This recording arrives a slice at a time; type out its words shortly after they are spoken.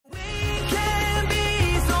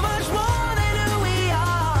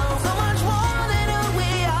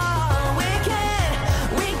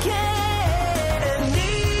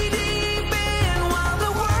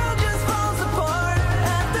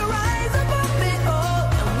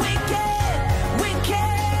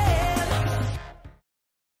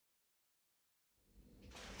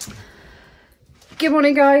Good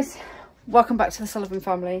morning, guys. Welcome back to the Sullivan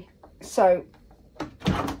family. So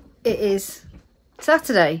it is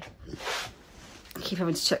Saturday. I keep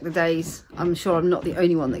having to check the days. I'm sure I'm not the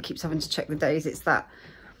only one that keeps having to check the days. It's that,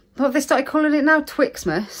 what have they started calling it now?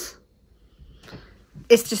 Twixmas.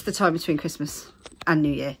 It's just the time between Christmas and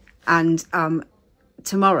New Year. And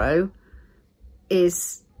tomorrow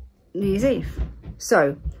is New Year's Eve.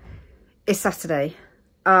 So it's Saturday.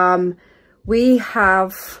 We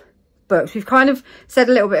have booked, we've kind of said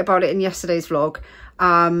a little bit about it in yesterday's vlog,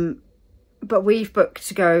 but we've booked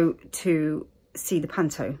to go to see the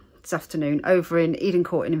Panto this afternoon over in Eden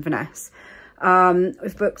Court in Inverness.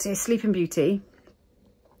 We've booked a Sleeping Beauty.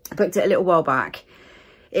 I booked it a little while back.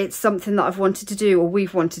 It's something that I've wanted to do, or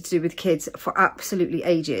we've wanted to do with kids for absolutely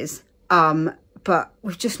ages, but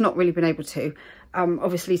we've just not really been able to.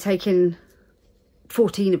 Obviously taking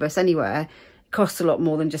 14 of us anywhere costs a lot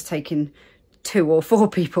more than just taking 2 or 4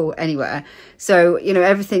 people anywhere. So, you know,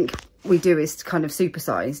 everything we do is kind of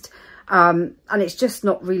supersized. And it's just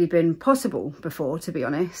not really been possible before, to be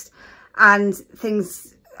honest. And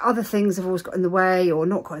other things have always got in the way, or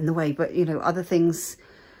not got in the way, but, you know, other things,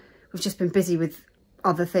 we've just been busy with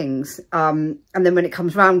other things. And then when it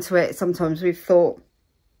comes round to it, sometimes we've thought,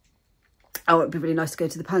 oh, it'd be really nice to go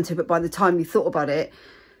to the Panto. But by the time you thought about it,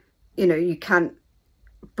 you know, you can't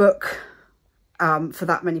book for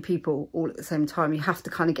that many people all at the same time. You have to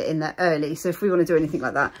kind of get in there early. So if we want to do anything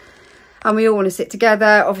like that and we all want to sit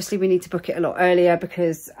together, obviously we need to book it a lot earlier,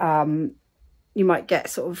 because you might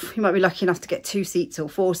be lucky enough to get 2 seats or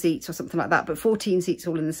 4 seats or something like that, but 14 seats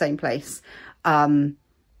all in the same place,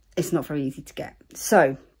 it's not very easy to get.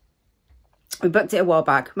 So we booked it a while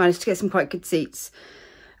back, managed to get some quite good seats.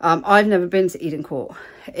 I've never been to Eden Court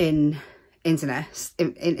in Inverness.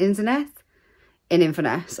 I've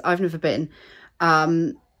never been.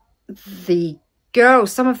 The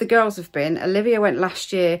girls, some of the girls have been. Olivia went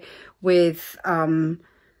last year with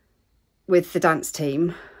the dance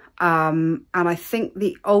team, and I think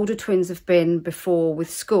the older twins have been before with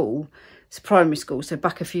school. It's primary school, so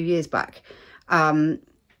back a few years back. So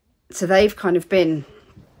they've kind of been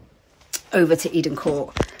over to Eden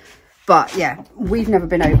Court, but yeah, we've never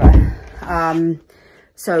been over.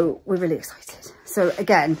 So we're really excited. So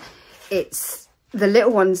again, the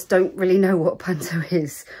little ones don't really know what Panto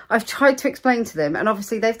is. I've tried to explain to them, and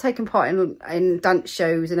obviously they've taken part in dance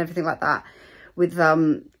shows and everything like that with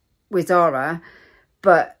Zara,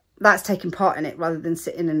 but that's taking part in it rather than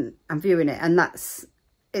sitting and viewing it. And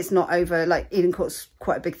it's not over, like Eden Court's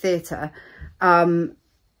quite a big theatre.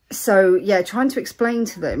 So yeah, trying to explain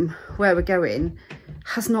to them where we're going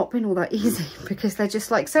has not been all that easy, because they're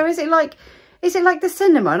just like, so is it like the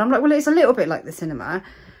cinema? And I'm like, well, it's a little bit like the cinema.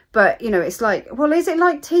 But, you know, it's like, well, is it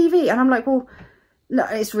like TV? And I'm like, well, no,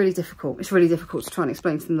 it's really difficult. It's really difficult to try and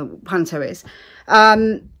explain to them what Panto is.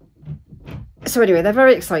 So anyway, they're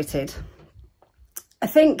very excited. I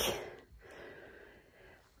think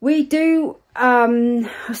we do, I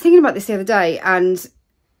was thinking about this the other day, and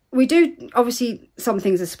we do, obviously, some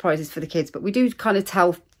things are surprises for the kids, but we do kind of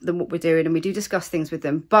tell them what we're doing, and we do discuss things with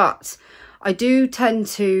them. But I do tend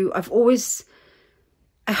to, I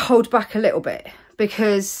hold back a little bit,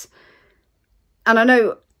 because, and I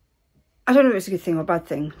don't know if it's a good thing or a bad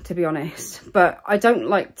thing, to be honest, but I don't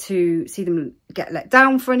like to see them get let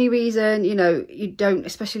down for any reason. You know, you don't,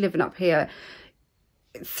 especially living up here,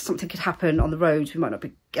 if something could happen on the road, we might not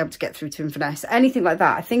be able to get through to Inverness, anything like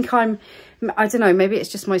that. I think I don't know, maybe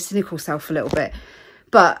it's just my cynical self a little bit,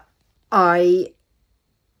 but I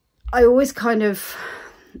always kind of,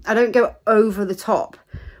 I don't go over the top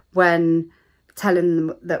when telling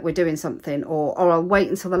them that we're doing something, or I'll wait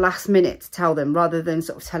until the last minute to tell them, rather than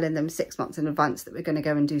sort of telling them 6 months in advance that we're going to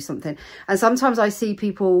go and do something. And sometimes I see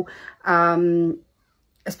people,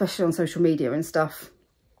 especially on social media and stuff,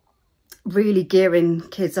 really gearing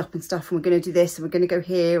kids up and stuff, and we're going to do this and we're going to go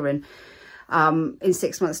here, and in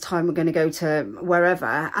 6 months time we're going to go to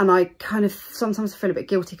wherever. And I kind of sometimes feel a bit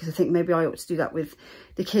guilty, because I think maybe I ought to do that with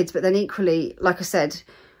the kids, but then equally, like I said,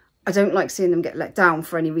 I don't like seeing them get let down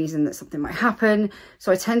for any reason that something might happen.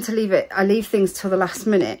 So I tend to leave things till the last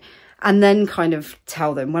minute, and then kind of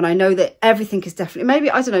tell them when I know that everything is definitely,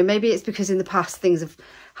 maybe, I don't know, maybe it's because in the past things have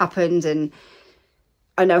happened, and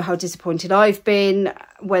I know how disappointed I've been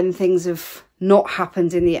when things have not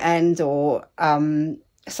happened in the end, or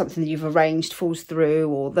something that you've arranged falls through,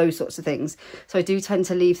 or those sorts of things. So I do tend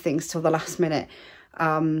to leave things till the last minute.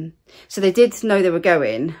 So they did know they were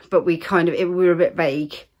going, but we were a bit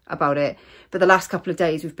vague about it. But the last couple of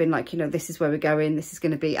days we've been like, you know, this is where we're going, this is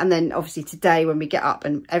going to be. And then obviously today when we get up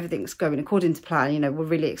and everything's going according to plan, you know, we're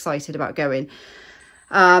really excited about going.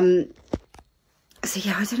 So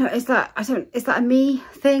yeah, I don't know, is that a me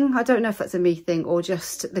thing? I don't know if that's a me thing or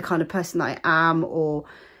just the kind of person that I am, or,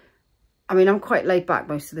 I mean, I'm quite laid back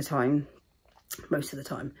most of the time.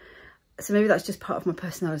 So maybe that's just part of my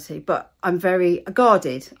personality, but I'm very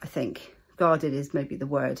guarded, I think. Guarded is maybe the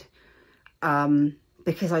word.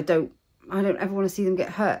 Because I don't ever want to see them get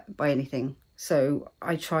hurt by anything. So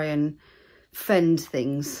I try and fend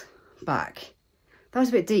things back. That was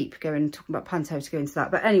a bit deep, talking about Panto to go into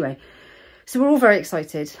that. But anyway, so we're all very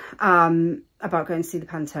excited about going to see the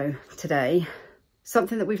Panto today.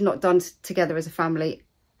 Something that we've not done together as a family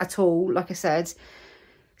at all, like I said.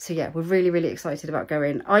 So yeah, we're really, really excited about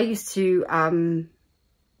going. I used to go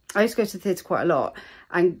to the theatre quite a lot,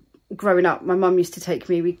 and growing up, my mum used to take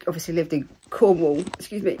me. We obviously lived in Cornwall.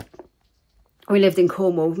 Excuse me. We lived in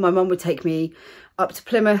Cornwall. My mum would take me up to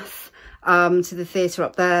Plymouth, to the theatre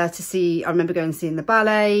up there to see. I remember going and seeing the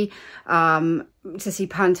ballet, to see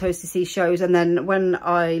pantos, to see shows. And then when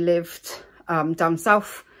I lived down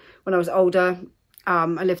south, when I was older, I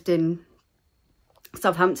lived in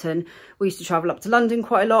Southampton. We used to travel up to London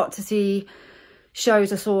quite a lot to see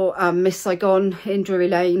shows. I saw Miss Saigon in Drury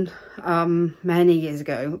Lane many years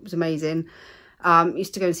ago. It was amazing.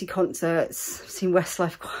 Used to go and see concerts. I've seen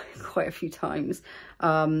Westlife quite a few times,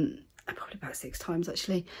 probably about 6 times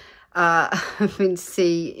actually. I've been to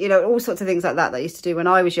see, you know, all sorts of things like that I used to do when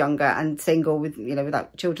I was younger and single, with, you know,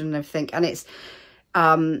 without children and everything. And it's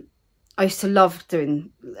I used to love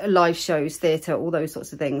doing live shows, theatre, all those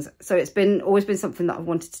sorts of things. So it's always been something that I've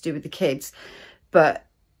wanted to do with the kids. But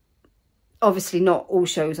obviously not all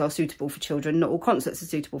shows are suitable for children. Not all concerts are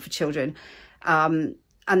suitable for children. And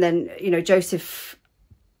then, you know, Joseph,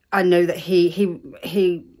 I know that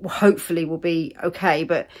he hopefully will be okay.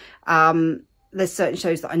 But there's certain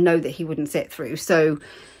shows that I know that he wouldn't sit through. So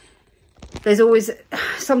there's always,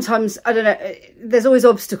 sometimes, I don't know, there's always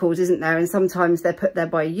obstacles, isn't there? And sometimes they're put there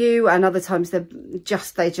by you, and other times they're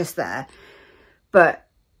just there. But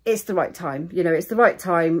it's the right time, you know, it's the right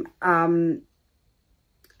time.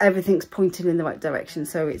 Everything's pointing in the right direction,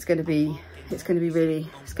 so it's going to be really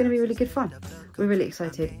good fun. We're really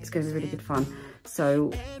excited. It's going to be really good fun.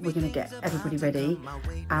 So we're going to get everybody ready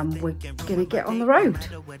and we're going to get on the road.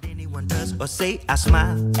 Or say I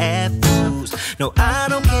smile at fools. No, I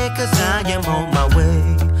don't care, cause I am on my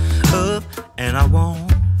way up, and I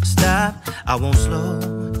won't stop, I won't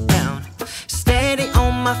slow down. Steady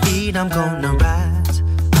on my feet, I'm gonna rise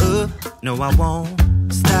up. No, I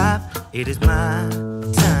won't stop, it is my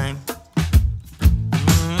time.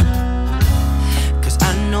 Cause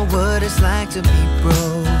I know what it's like to be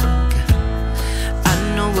broke.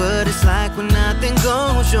 Know what it's like when nothing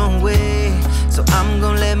goes your way. So I'm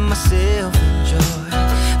gonna let myself enjoy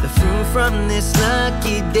the fruit from this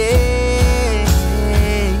lucky day.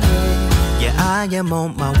 Yeah, I am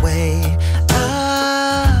on my way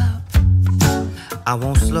up, I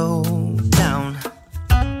won't slow down.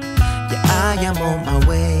 Yeah, I am on my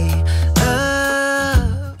way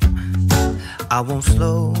up, I won't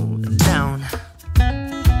slow down.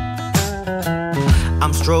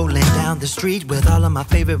 I'm strolling down the street with all of my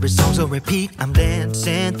favorite songs on repeat. I'm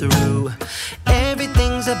dancing through.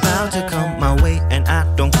 Everything's about to come my way, and I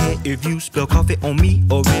don't care if you spill coffee on me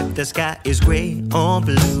or if the sky is gray or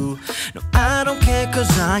blue. No, I don't care, cause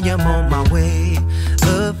I am on my way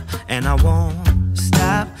up, and I won't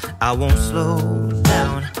stop, I won't slow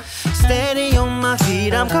down. Steady on my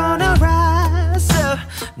feet, I'm gonna rise up.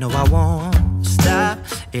 No, I won't stop,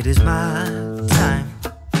 it is my time.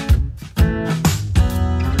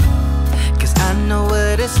 I know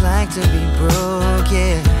what it's like to be broke,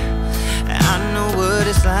 yeah. I know what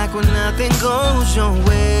it's like when nothing goes your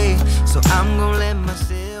way. So I'm gonna let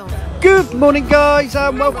myself. Good morning, guys,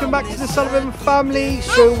 and welcome back to the Sullivan family.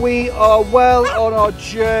 So we are well on our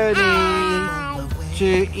journey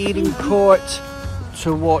to Eden Court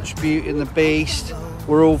to watch Beauty and the Beast.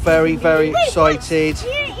 We're all very, very excited.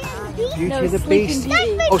 Beauty and the Beast.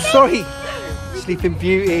 Oh, sorry, Sleeping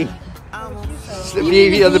Beauty.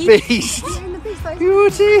 Beauty and the Beast.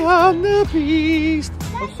 Beauty and the Beast.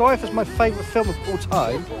 I'm sorry if it's my favourite film of all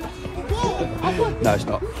time. No, it's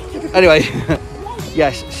not. Anyway,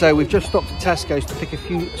 yes, so we've just stopped at Tesco's to pick a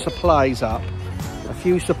few supplies up. A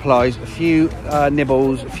few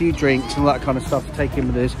nibbles, a few drinks and all that kind of stuff to take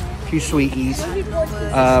in with us. A few sweeties.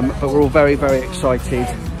 But we're all very, very excited.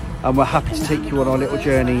 And we're happy to take you on our little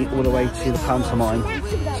journey all the way to the pantomime.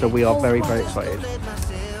 So we are very, very excited.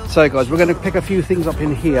 So guys, we're going to pick a few things up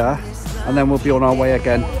in here and then we'll be on our way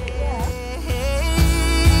again.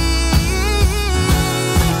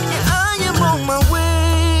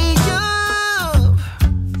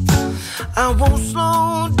 I won't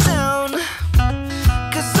slow down,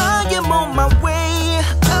 cause I am on my way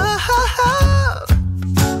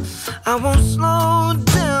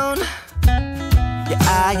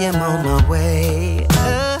am on my way.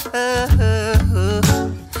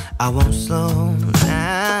 I won't slow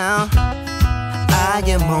down. I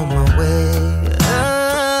am on my way.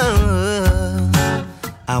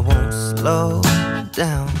 I won't slow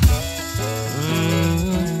down.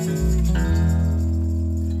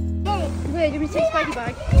 Weird, you want me to take spiky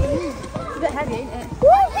bag? It's a bit heavy, ain't it?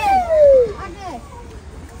 Agnes!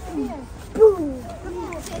 Boom!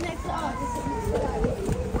 Sit next to us.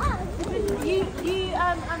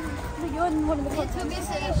 You're in one of the clubs. Took me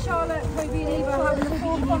see Charlotte, Toby and Eva having a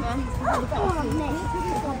full fun.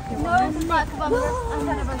 No, the black bumper and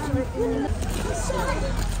then eventually.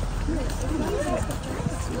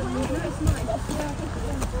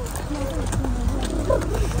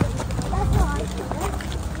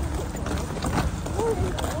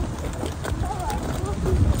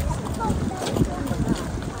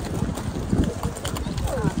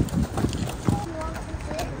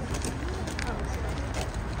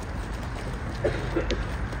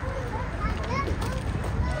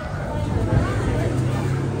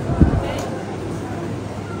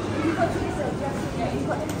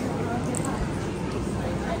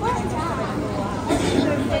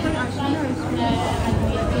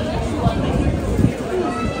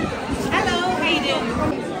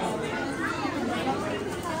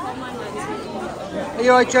 Are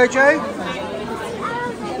you alright, Jojo?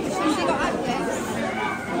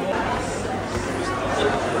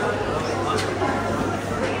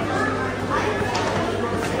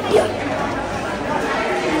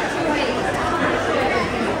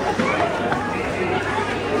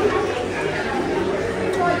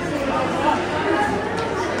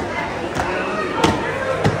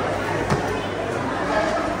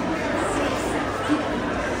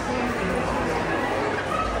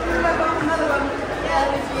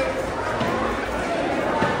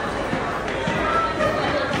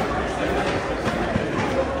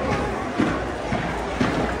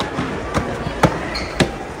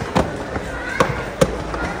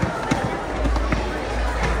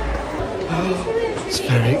 It's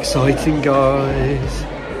very exciting, guys.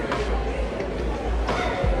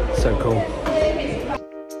 So cool.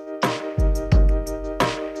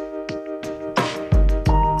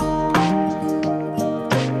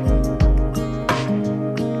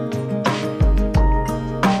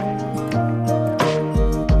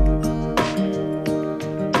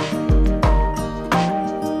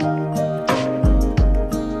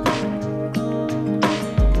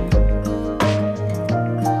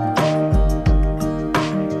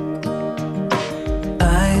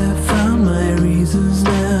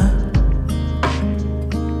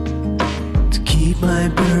 My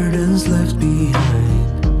burdens left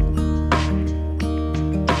behind.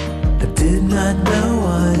 I did not know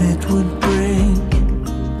what it would bring.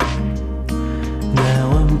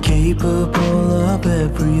 Now I'm capable of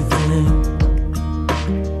everything.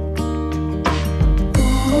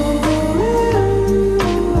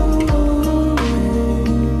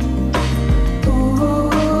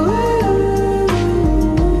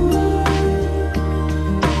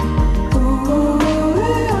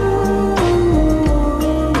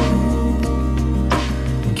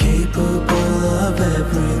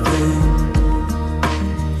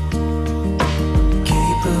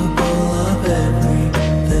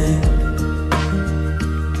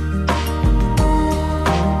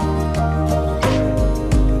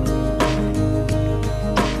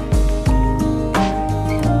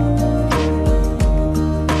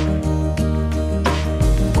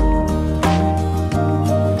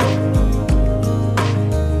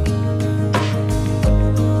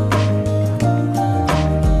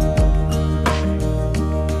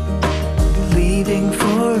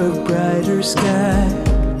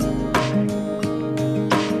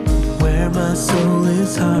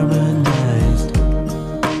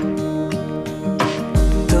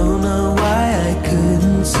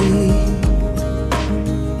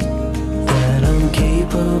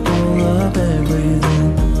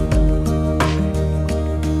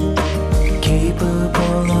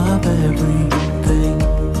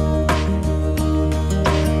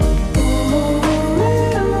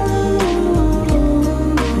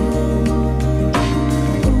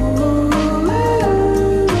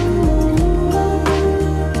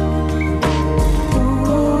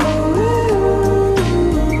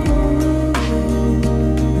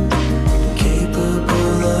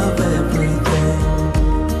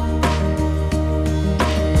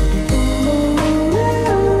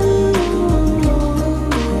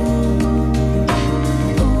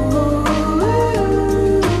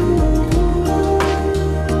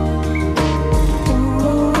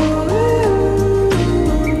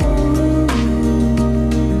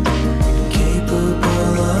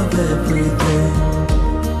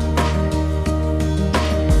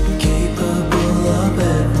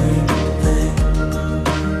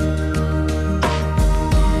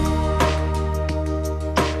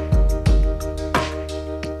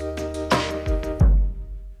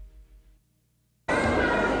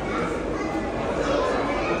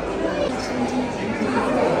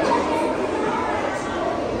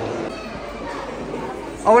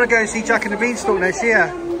 I want to go and see Jack and the Beanstalk next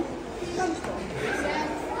year.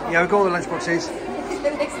 Yeah, we've got all the lunchboxes.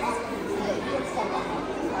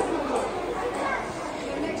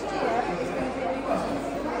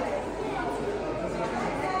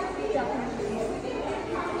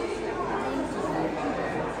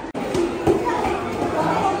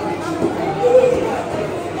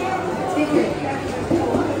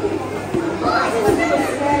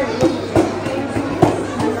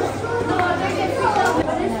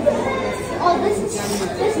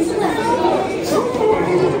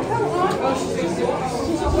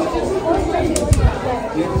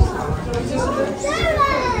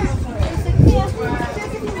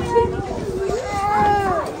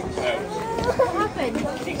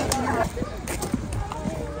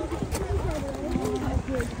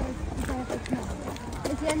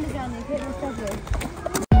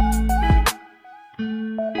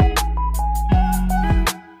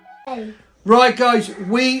 Right guys,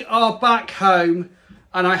 we are back home,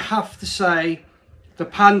 and I have to say the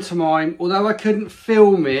pantomime, although I couldn't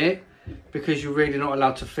film it because you're really not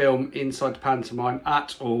allowed to film inside the pantomime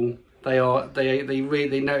at all, they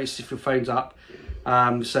really notice if your phone's up,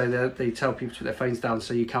 so they tell people to put their phones down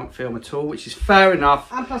so you can't film at all, which is fair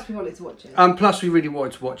enough. And plus we wanted to watch it. And plus we really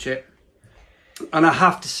wanted to watch it, and I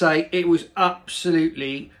have to say it was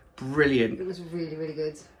absolutely brilliant. It was really, really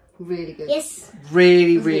good. Really good. Yes.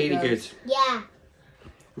 Really, really good. Yeah.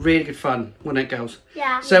 Really good fun, wasn't it, girls?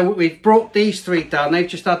 Yeah. So we've brought these three down. They've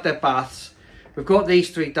just had their baths. We've got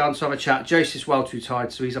these three down to have a chat. Joseph's well too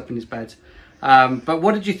tired, so he's up in his bed. But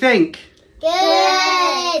what did you think?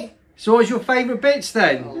 Good. So what was your favourite bits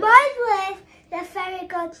then? Mine was the fairy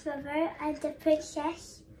godmother and the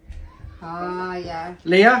princess. Ah, yeah.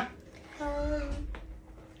 Leah?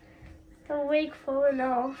 The wig falling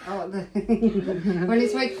off. Oh, when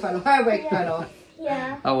his wig fell off, her wig fell off.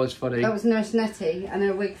 Yeah. That was funny. That was Nurse Nettie, and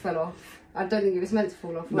her wig fell off. I don't think it was meant to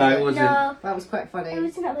fall off. No, it wasn't. No. That was quite funny. It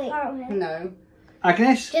wasn't part of it. No.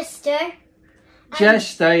 Agnes? Jester.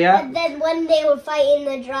 Jester, yeah. And then when they were fighting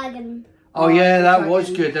the dragon. Oh yeah, that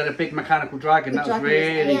was good. They had a big mechanical dragon. That was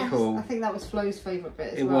really cool. I think that was Flo's favourite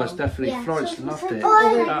bit as well. It was, definitely. Yeah. Florence loved it.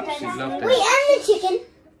 Oh, absolutely loved it. Wait, and the chicken.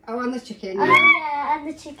 Oh, and the chicken. Yeah. Yeah, and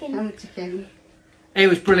the chicken. And the chicken. It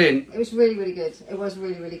was brilliant. It was really, really good. It was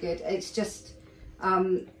really, really good. It's just,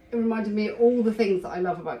 it reminded me of all the things that I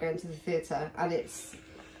love about going to the theatre. And it's,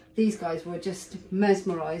 these guys were just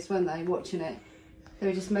mesmerised, weren't they, watching it? They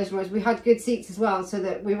were just mesmerised. We had good seats as well, so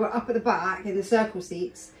that we were up at the back in the circle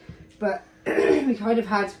seats. But we kind of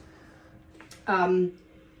had a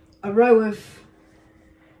row of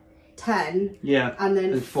 10, yeah, and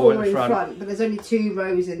then four in front. But there's only 2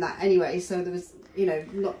 rows in that anyway, so there was, you know,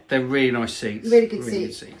 not. They're really nice seats. Really good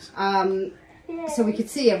seats. So we could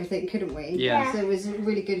see everything, couldn't we? Yeah. So it was a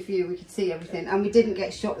really good view. We could see everything, and we didn't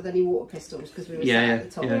get shot with any water pistols because we were sat at the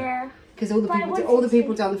top. Yeah. Because all the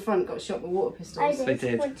people down the front got shot with water pistols. They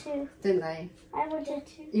did. Didn't they? I wanted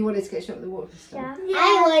to. You wanted to get shot with a water pistol? Yeah.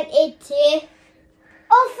 I wanted to.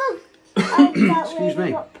 Oh, excuse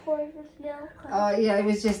me. Oh yeah, it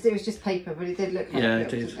was just paper, but it did look. Yeah, it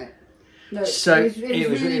did. It? No, so it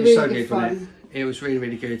was really so good, wasn't it? It was really,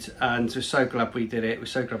 really good, and we're so glad we did it. We're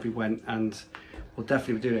so glad we went, and we'll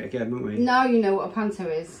definitely do it again, won't we? Now you know what a panto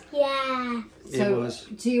is. Yeah. So, it was.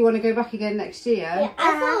 Do you want to go back again next year? Yeah,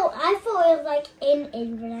 I thought it was like in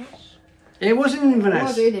Inverness. It was in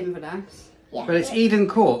Inverness. It was in Inverness. Yeah. But it's Eden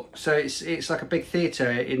Court, so it's like a big theatre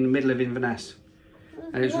in the middle of Inverness.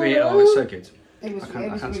 And it's really, it's so good. It was really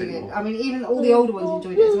good. I mean, even all the older ones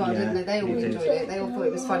enjoyed it as well, didn't they? They all enjoyed it. They all thought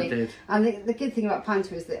it was funny. They did. And the good thing about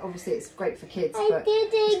panto is that obviously it's great for kids, but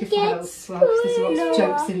it's good for adults as well, because there's lots of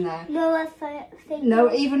jokes in there.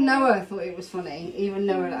 No, even Noah thought it was funny. Even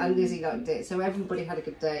Noah and Lizzie liked it. So everybody had a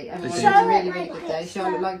good day. Everyone had a really, really good day.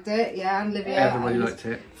 Charlotte liked it, yeah, and Olivia. Everybody liked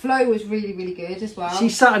it. Flo was really, really good as well. She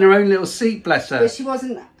sat in her own little seat, bless her. But she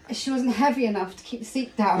wasn't heavy enough to keep the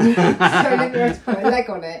seat down, so Olivia had to put her leg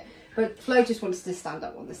on it. But Flo just wanted to stand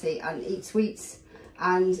up on the seat and eat sweets,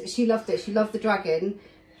 and she loved it. She loved the dragon.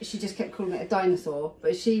 She just kept calling it a dinosaur,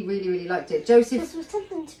 but she really, really liked it. Joseph was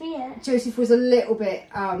something to be it. Joseph was a little bit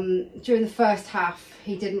during the first half.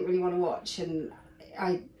 He didn't really want to watch, and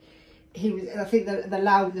I think the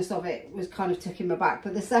loudness of it was kind of took him aback.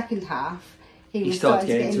 But the second half, he was starting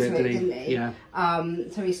to get into it, didn't he? Yeah.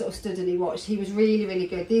 So he sort of stood and he watched. He was really, really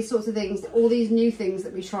good. These sorts of things, all these new things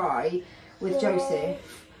that we try with Joseph,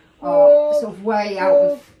 are sort of way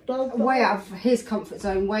out of his comfort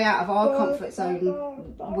zone, way out of our comfort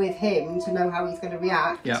zone with him to know how he's going to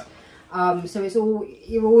react. Yeah. So it's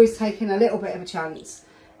you're always taking a little bit of a chance.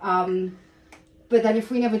 But then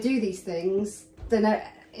if we never do these things, then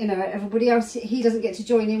you know, everybody else, he doesn't get to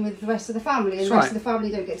join in with the rest of the family, and the rest of the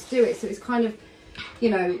family don't get to do it. So it's kind of, you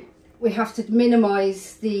know, we have to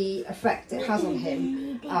minimise the effect it has on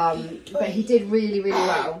him. But he did really, really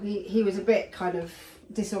well. He was a bit kind of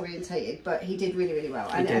disorientated, but he did really, really well.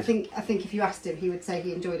 And I think if you asked him, he would say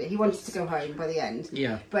he enjoyed it. He wanted to go home by the end.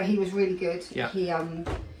 Yeah. But he was really good. Yeah. He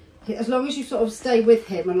as long as you sort of stay with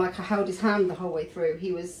him, and like I held his hand the whole way through,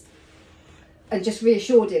 he was, and just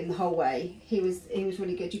reassured him the whole way. He was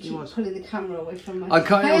really good. You keep pulling the camera away from my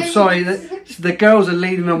face. I'm sorry, the girls are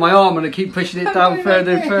leaning on my arm and I keep pushing it down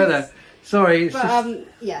further and further. Sorry, it's just...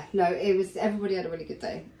 yeah, no, it was, everybody had a really good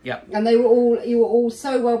day. Yeah. And you were all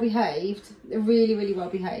so well behaved, really, really well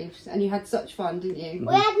behaved, and you had such fun, didn't you?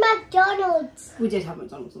 We had McDonald's. We did have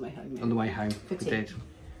McDonald's on the way home. Yeah. On the way home, we did.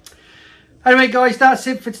 Anyway, guys, that's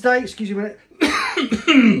it for today. Excuse me a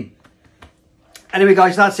minute. Anyway,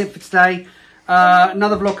 guys, that's it for today.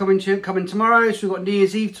 Another vlog coming tomorrow. So we've got New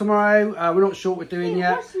Year's Eve tomorrow. We're not sure what we're doing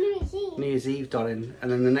yet. What's New Year's Eve? New Year's Eve, darling.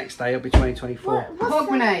 And then the next day it'll be 2024.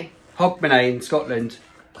 𝚲𝚃𝙺𝚃. 𝚲𝚃𝙺 in Scotland.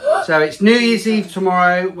 So it's New Year's Eve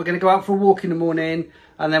tomorrow. We're going to go out for a walk in the morning,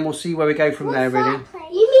 and then we'll see where we go from there, really.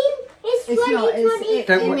 You mean it's 2020?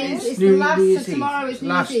 Don't worry, it's New Year's Eve. Tomorrow is New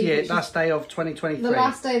Year's Eve. Last day of 2023. The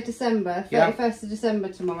last day of December, 31st of December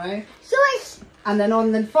tomorrow. So it's... And then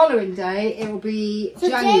on the following day, it will be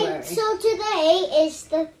January. So today is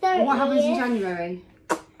the 30th. What happens in January?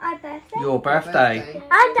 Our birthday. Your birthday.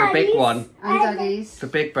 And the big one. And Daddy's. The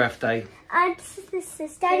big birthday. And the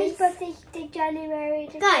sister's. Daddy's birthday is January.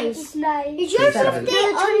 Guys, is your birthday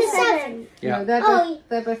on the 7th? Yeah. No,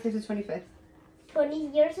 their birthday's the 25th. 20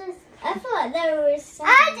 years is... I thought there was...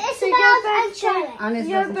 And Isabel and Charlotte.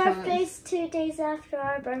 Your birthday's 2 days after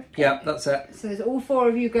our birthday. Yeah, that's it. So there's all 4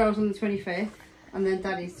 of you girls on the 25th, and then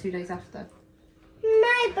Daddy's 2 days after.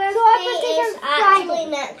 My birthday is actually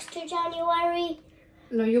next to January.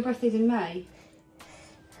 No, your birthday's in May.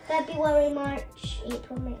 February, March,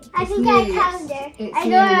 April, May. I think I calendar. I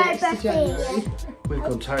know our birthday is. We've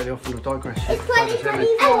gone totally off on a digression. It's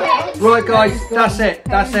 2024. Right, guys, that's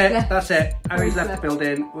it. Harry's left the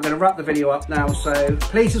building. We're going to wrap the video up now. So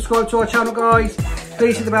please subscribe to our channel, guys.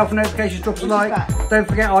 Please hit the bell for notifications. Drop us a like. Don't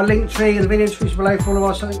forget our link tree and the video description below for all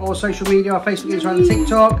of our social media, our Facebook, Instagram, and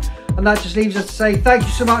TikTok. And that just leaves us to say thank you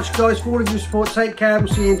so much, guys, for all of your support. Take care. We'll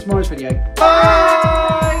see you in tomorrow's video.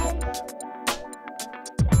 Bye.